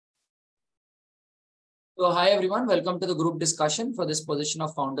So hi everyone, welcome to the group discussion for this position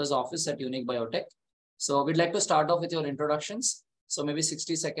of Founder's Office at Unique BioTech. So we'd like to start off with your introductions. So maybe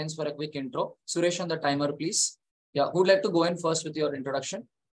 60 seconds for a quick intro. Suresh on the timer, please. Yeah, who'd like to go in first with your introduction?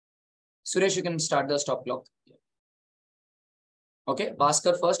 Suresh, you can start the stop clock. Okay,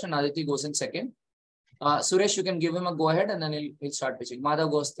 Bhaskar first and Aditi goes in second. Suresh, you can give him a go ahead and then he'll start pitching.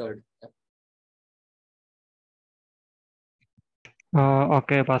 Madhav goes third.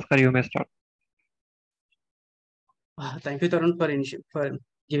 Okay, Bhaskar, you may start. Thank you, Tarun, for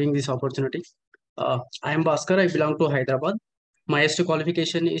giving this opportunity. I am Bhaskar. I belong to Hyderabad. My highest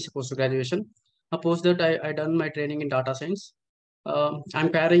qualification is post-graduation. Post that, I done my training in data science. I'm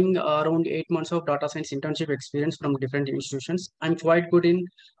carrying around 8 months of data science internship experience from different institutions. I'm quite good in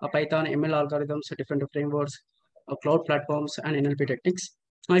Python, ML algorithms, different frameworks, cloud platforms, and NLP techniques.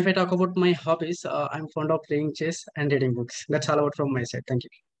 Now, if I talk about my hobbies, I'm fond of playing chess and reading books. That's all about from my side. Thank you.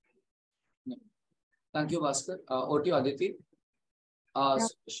 Thank you, Bhaskar. Over to you, Aditi. On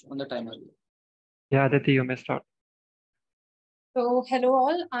the timer. Yeah, Aditi, you may start. So, hello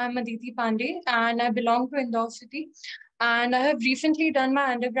all, I'm Aditi Pandey and I belong to Indore City. And I have recently done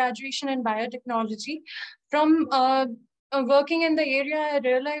my undergraduation in biotechnology. From working in the area, I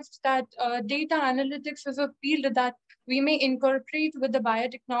realized that data analytics is a field that we may incorporate with the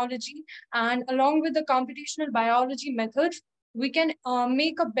biotechnology, and along with the computational biology methods, we can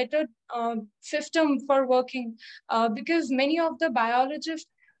make a better system for working because many of the biologists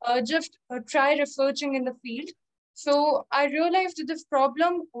just try researching in the field. So I realized this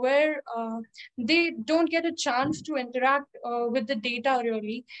problem where they don't get a chance to interact with the data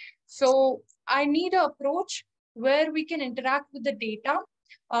really. So I need an approach where we can interact with the data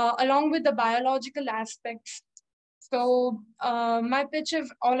along with the biological aspects. So my pitch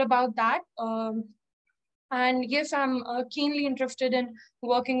is all about that. And yes, I'm keenly interested in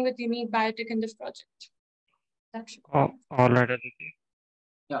working with Unique BioTech in this project. That's it. All right, Aditi.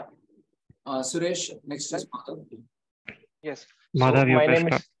 Yeah. Suresh, next is Madhav. Yes. Madhav, you my may name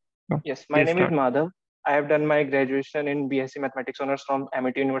start. is yes, my Please name start. is Madhav. I have done my graduation in BSc Mathematics Honors from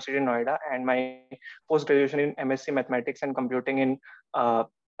MIT University in Noida and my post graduation in MSc Mathematics and Computing in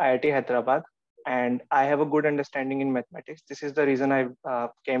IIT Hyderabad. And I have a good understanding in mathematics. This is the reason I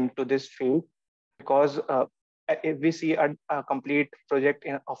came to this field because if we see a complete project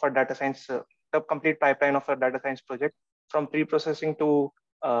of a data science, the complete pipeline of a data science project from pre-processing to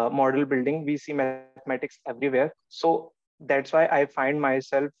model building, we see mathematics everywhere. So that's why I find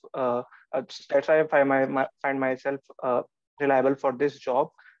myself reliable for this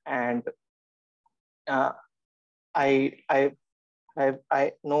job, and I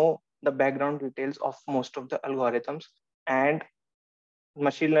know the background details of most of the algorithms, and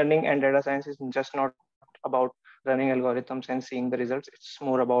machine learning and data science is just not about running algorithms and seeing the results. It's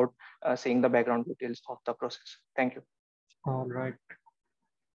more about seeing the background details of the process. Thank you. All right.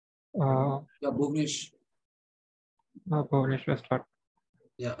 Yeah, Bhuvnesh. Bhuvanesh will start.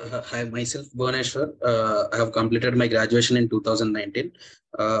 Yeah, hi, myself, Bhuvaneshwar. I have completed my graduation in 2019.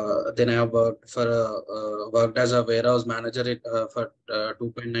 Then I have worked as a warehouse manager for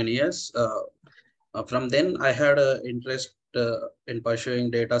 2.9 years. From then, I had an interest in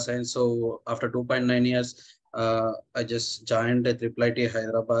pursuing data science. So after 2.9 years, I just joined at IIT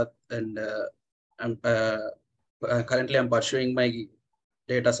Hyderabad, and currently I'm pursuing my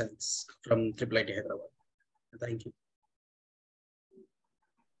data science from IIT Hyderabad. Thank you.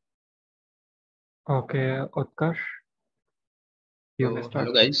 Okay, Utkarsh, you may start.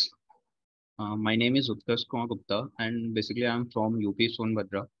 Hello guys, my name is Utkarsh Kumar Gupta and basically I am from UP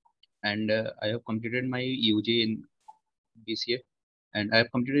Sonbhadra, and I have completed my UG in BCA and I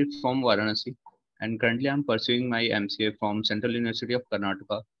have completed from Varanasi, and currently I am pursuing my MCA from Central University of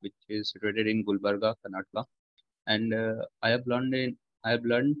Karnataka, which is situated in Gulbarga, Karnataka, and I have learned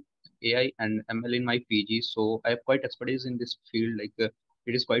AI and ML in my PG, so I have quite expertise in this field.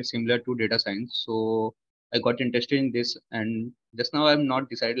 It is quite similar to data science, so I got interested in this, and just now I'm not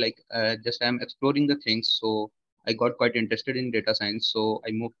decided. Just I'm exploring the things, so I got quite interested in data science, so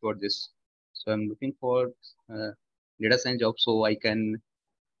I moved toward this. So I'm looking for data science job, so I can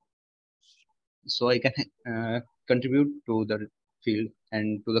contribute to the field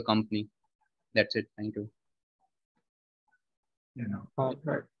and to the company. That's it. Thank you. All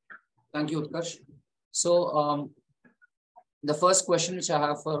right. Thank you, Utkarsh. So the first question which I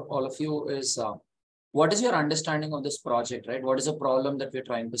have for all of you is, what is your understanding of this project, right? What is the problem that we're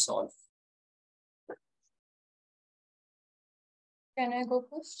trying to solve? Can I go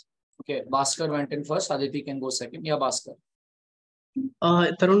first? Okay, Bhaskar went in first. Aditi can go second. Yeah, Bhaskar.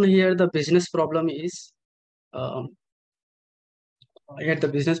 Tarun, here the business problem is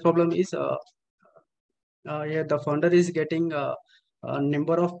Yeah, the founder is getting a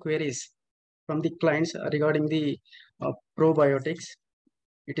number of queries from the clients regarding the probiotics.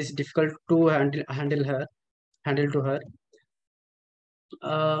 It is difficult to handle to her.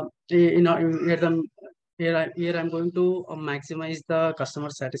 Here I'm going to maximize the customer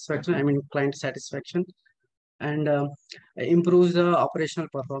satisfaction. I mean client satisfaction, and improve the operational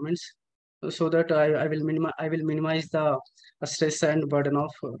performance, so that I will minimize the stress and burden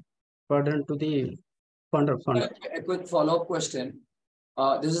to the founder. A quick follow-up question.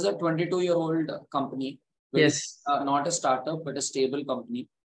 This is a 22-year-old company. Yes. Not a startup, but a stable company.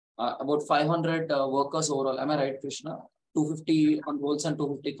 About 500 workers overall. Am I right, Krishna? 250 on roles and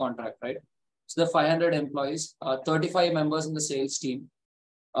 250 contract, right? So the 500 employees, 35 members in the sales team,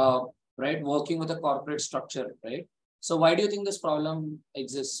 right? Working with a corporate structure, right? So why do you think this problem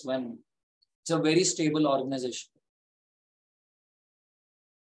exists when it's a very stable organization?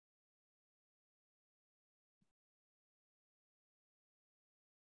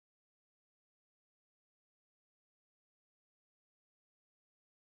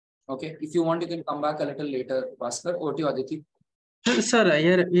 Okay, if you want, you can come back a little later, Bhaskar. Over to you, Aditi. Sir,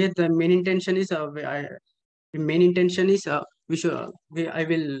 here the main intention is I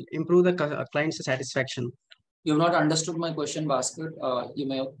will improve the client's satisfaction. You have not understood my question, Bhaskar. You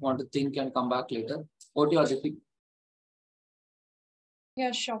may want to think and come back later. Over to you, Aditi.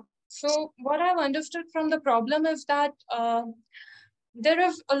 Yeah, sure. So what I've understood from the problem is that there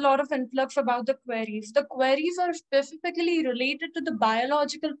is a lot of influx about the queries. The queries are specifically related to the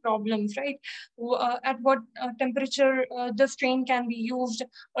biological problems, right? At what temperature the strain can be used,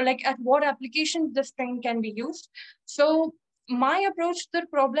 or like at what application the strain can be used. So my approach to the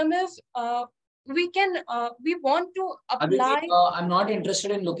problem is we want to apply. Aditi, I'm not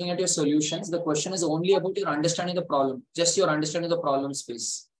interested in looking at your solutions. The question is only about your understanding the problem, just your understanding the problem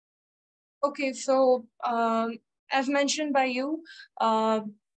space. Okay, so as mentioned by you,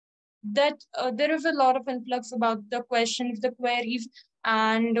 that there is a lot of influx about the questions, the queries,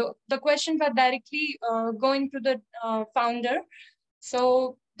 and the questions are directly going to the founder.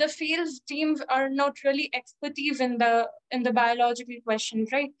 So the sales teams are not really expertise in the biological questions,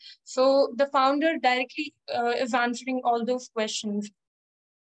 right? So the founder directly is answering all those questions.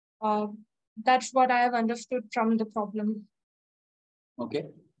 That's what I have understood from the problem. Okay.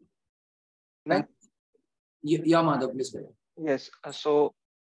 Right. Yeah, Madhav, please go ahead. Yes. So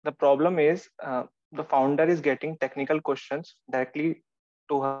the problem is the founder is getting technical questions directly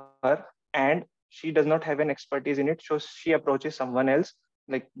to her, and she does not have an expertise in it. So she approaches someone else,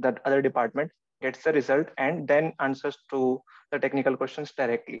 like that other department, gets the result, and then answers to the technical questions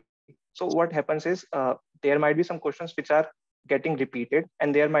directly. So what happens is there might be some questions which are getting repeated,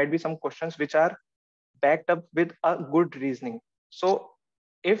 and there might be some questions which are backed up with a good reasoning. So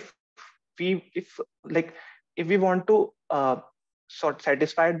if like if we want to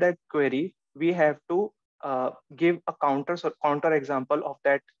satisfy that query, we have to give a counter example of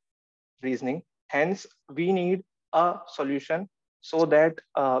that reasoning. Hence, we need a solution so that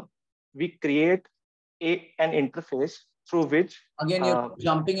we create an interface through which. Again, you're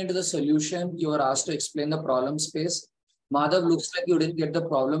jumping into the solution. You are asked to explain the problem space. Madhav, looks like you didn't get the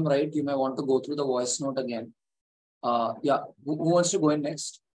problem right. You may want to go through the voice note again. Yeah, who wants to go in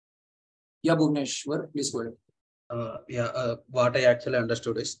next? Yeah, Bhuvneshwar, please go ahead. What I actually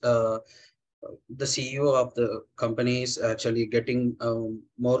understood is the CEO of the company is actually getting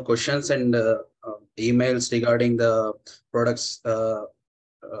more questions and emails regarding the products,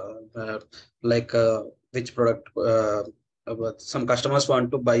 like which product. But some customers want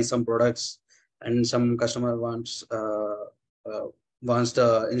to buy some products, and some customer wants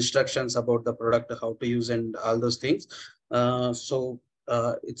the instructions about the product, how to use, and all those things. So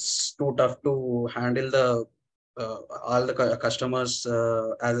it's too tough to handle the all the customers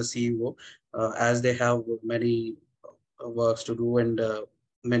as a CEO, as they have many works to do and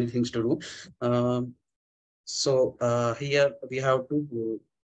many things to do. So here we have to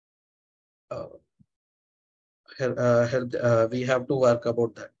we have to work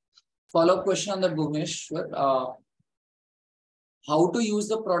about that. Follow-up question on the Bhuvneshwar. How to use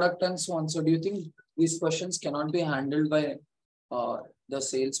the product and so on. So do you think these questions cannot be handled by the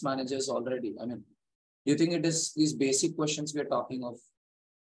sales managers already? I mean, do you think it is these basic questions we are talking of?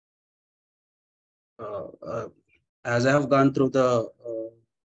 As I have gone through the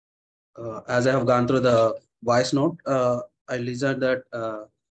voice note, I listened that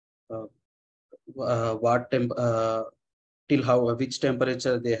what temp till how which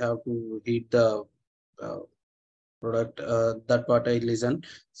temperature they have to heat the product. That what I listened.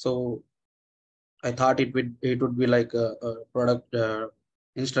 So I thought it would be like a product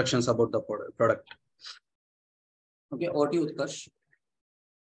instructions about the product. Okay, over to you, Utkarsh.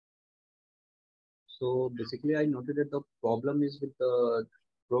 So basically, I noted that the problem is with the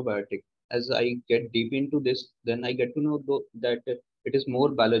probiotic. As I get deep into this, then I get to know that it is more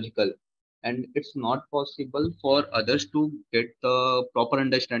biological, and it's not possible for others to get the proper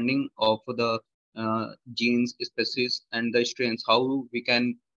understanding of the genes, species, and the strains. How we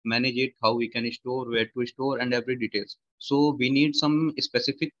can manage it, how we can store, where to store, and every details. So we need some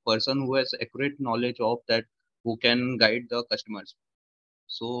specific person who has accurate knowledge of that, who can guide the customers.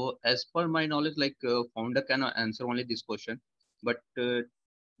 So as per my knowledge, like founder can answer only this question, but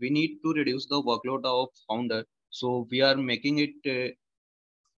we need to reduce the workload of founder. So we are making it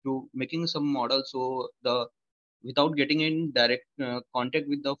to making some model. So the without getting in direct contact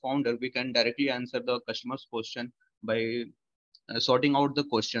with the founder, we can directly answer the customer's question by sorting out the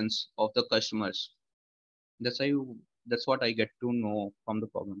questions of the customers. That's what I get to know from the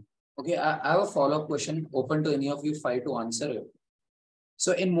problem. Okay, I have a follow-up question open to any of you five to answer it.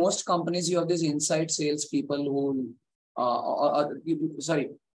 So in most companies, you have these inside sales people who,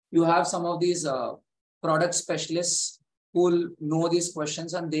 you have some of these product specialists who will know these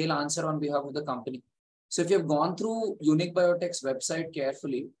questions and they'll answer on behalf of the company. So if you've gone through Unique BioTech's website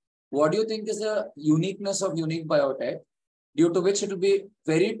carefully, what do you think is the uniqueness of Unique BioTech, due to which it will be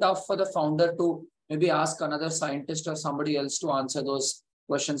very tough for the founder to maybe ask another scientist or somebody else to answer those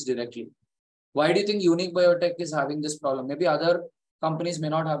questions directly? Why do you think Unique BioTech is having this problem? Maybe other companies may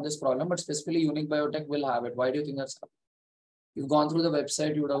not have this problem, but specifically Unique BioTech will have it. Why do you think that's happening? You've gone through the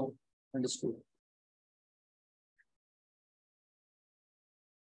website, you would have understood.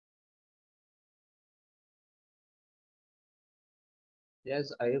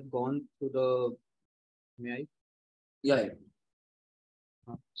 Yes, I have gone to the. May I? Yeah.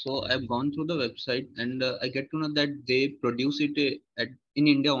 So I've gone through the website and I get to know that they produce it in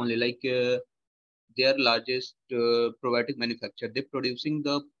India only. Like they are largest probiotic manufacturer. They're producing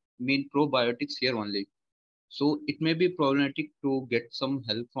the main probiotics here only. So it may be problematic to get some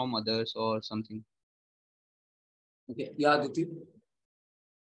help from others or something. Okay. Yeah, Aditi.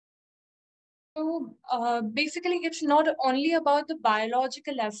 So basically, it's not only about the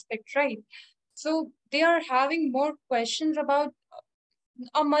biological aspect, right? So they are having more questions about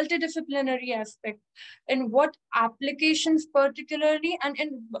a multidisciplinary aspect and what applications particularly, and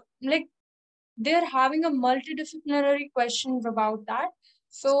in like they're having a multidisciplinary questions about that.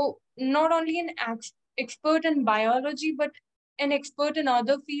 So not only an expert in biology, but an expert in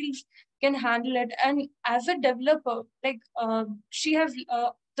other fields can handle it. And as a developer, like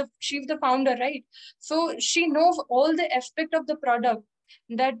she's the founder, right? So she knows all the aspect of the product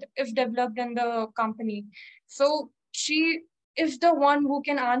that is developed in the company. So she is the one who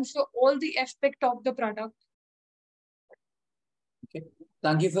can answer all the aspect of the product. Okay.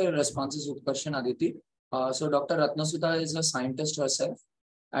 Thank you for your responses, Utkarsh and Aditi. So Dr. Ratnasudha is a scientist herself,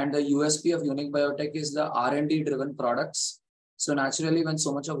 and the USP of Unique BioTech is the R&D driven products. So naturally, when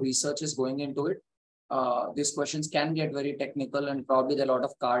so much of research is going into it, these questions can get very technical, and probably there are a lot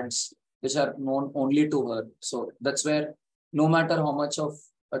of cards which are known only to her. So that's where no matter how much of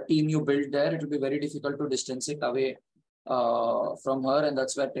a team you build there, it will be very difficult to distance it away from her, and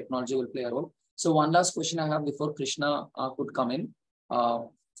that's where technology will play a role. So one last question I have before Krishna could come in.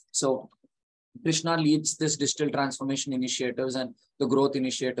 So Krishna leads this digital transformation initiatives and the growth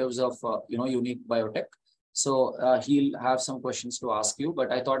initiatives of Unique BioTech. So he'll have some questions to ask you,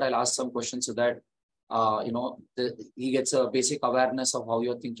 but I thought I'll ask some questions so that he gets a basic awareness of how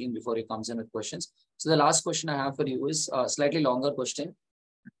you're thinking before he comes in with questions. So the last question I have for you is a slightly longer question.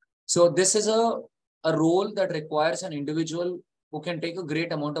 So this is a role that requires an individual who can take a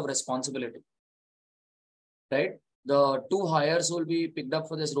great amount of responsibility, right? The two hires who will be picked up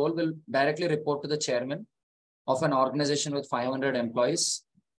for this role will directly report to the chairman of an organization with 500 employees,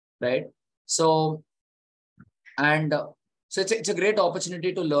 right? So, so it's a great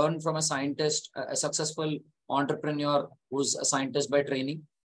opportunity to learn from a scientist, a successful entrepreneur who's a scientist by training.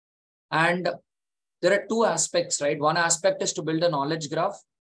 And there are two aspects, right? One aspect is to build a knowledge graph.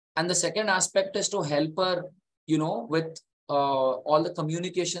 And the second aspect is to help her, with all the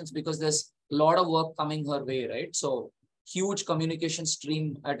communications, because there's a lot of work coming her way, right? So huge communication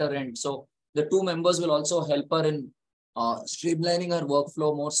stream at her end. So the two members will also help her in streamlining her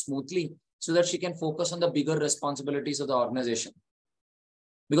workflow more smoothly so that she can focus on the bigger responsibilities of the organization.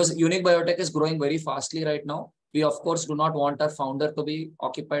 Because Unique BioTech is growing very fastly right now. We, of course, do not want our founder to be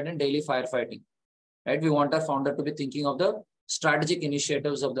occupied in daily firefighting, right? We want our founder to be thinking of the strategic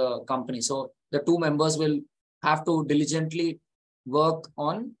initiatives of the company. So the two members will have to diligently work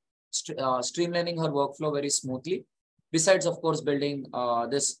on streamlining her workflow very smoothly. Besides, of course, building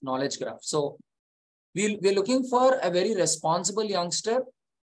this knowledge graph. So We're looking for a very responsible youngster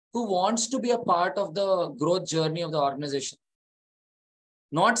who wants to be a part of the growth journey of the organization.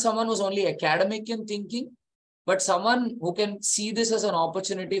 Not someone who's only academic in thinking, but someone who can see this as an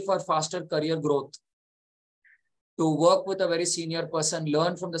opportunity for faster career growth, to work with a very senior person,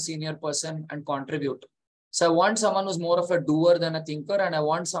 learn from the senior person and contribute. So I want someone who's more of a doer than a thinker, and I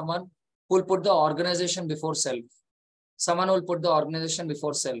want someone who will put the organization before self. Someone who will put the organization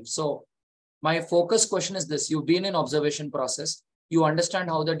before self. So my focus question is this: you've been in observation process. You understand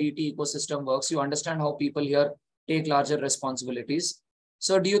how the DT ecosystem works. You understand how people here take larger responsibilities.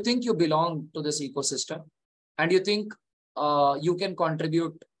 So do you think you belong to this ecosystem? And do you think you can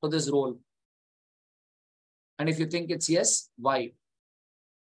contribute to this role? And if you think it's yes, why?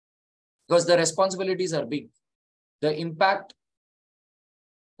 Because the responsibilities are big. The impact,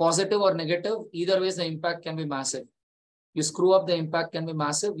 positive or negative, either ways the impact can be massive. You screw up, the impact can be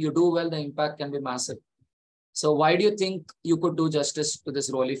massive. You do well, the impact can be massive. So why do you think you could do justice to this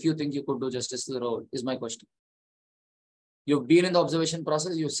role? If you think you could do justice to the role, is my question. You've been in the observation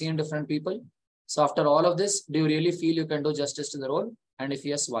process, you've seen different people. So after all of this, do you really feel you can do justice to the role? And if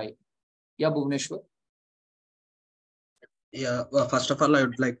yes, why? Yeah, Bhuvneshwar. Yeah, well, first of all, I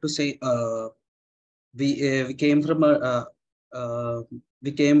would like to say we came from a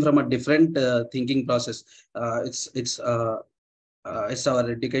different thinking process. It's our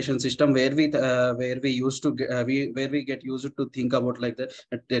education system where we used to where we get used to think about like that,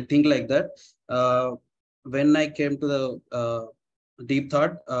 think like that. When I came to the deep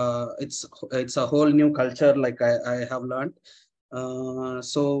thought, it's a whole new culture. Like I have learned.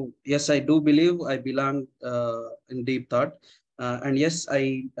 So yes, I do believe I belong in deep thought, and yes,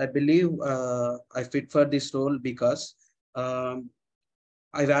 I believe I fit for this role because I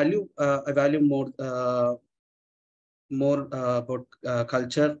value more about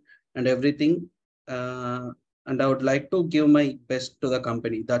culture and everything, and I would like to give my best to the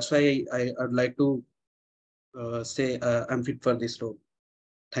company. That's why I would like to say I'm fit for this role.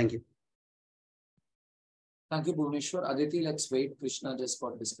 Thank you. Thank you, Bhuvneshwar. Aditi, let's wait. Krishna just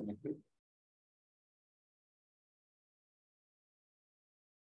got disconnected.